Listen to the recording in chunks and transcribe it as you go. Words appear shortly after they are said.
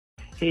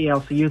Hey,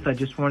 LC Youth, I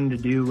just wanted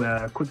to do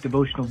a quick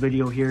devotional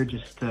video here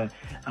just to,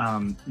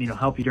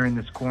 help you during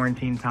this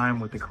quarantine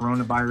time with the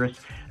coronavirus.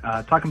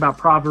 Talking about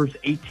Proverbs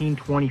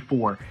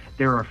 18:24.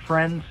 There are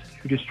friends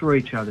who destroy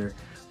each other,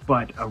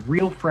 but a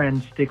real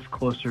friend sticks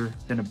closer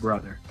than a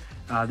brother.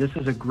 This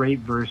is a great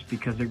verse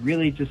because it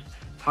really just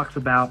talks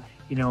about,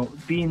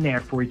 being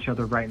there for each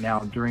other right now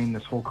during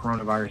this whole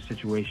coronavirus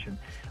situation.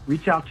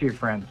 Reach out to your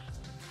friends.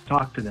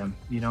 Talk to them,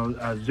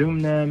 Zoom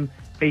them,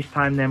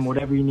 FaceTime them,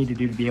 whatever you need to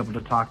do to be able to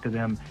talk to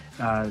them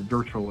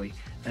virtually.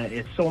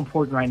 It's so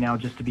important right now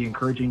just to be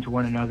encouraging to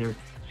one another,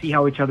 see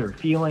how each other are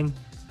feeling,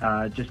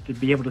 just to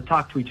be able to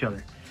talk to each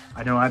other.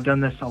 I know I've done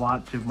this a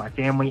lot to my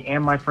family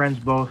and my friends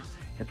both.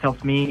 It's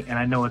helped me, and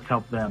I know it's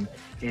helped them.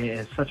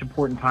 It's such an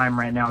important time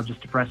right now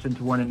just to press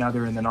into one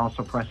another and then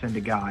also press into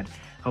God.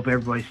 Hope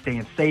everybody's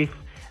staying safe.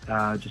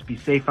 Just be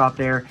safe out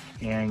there,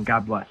 and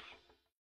God bless.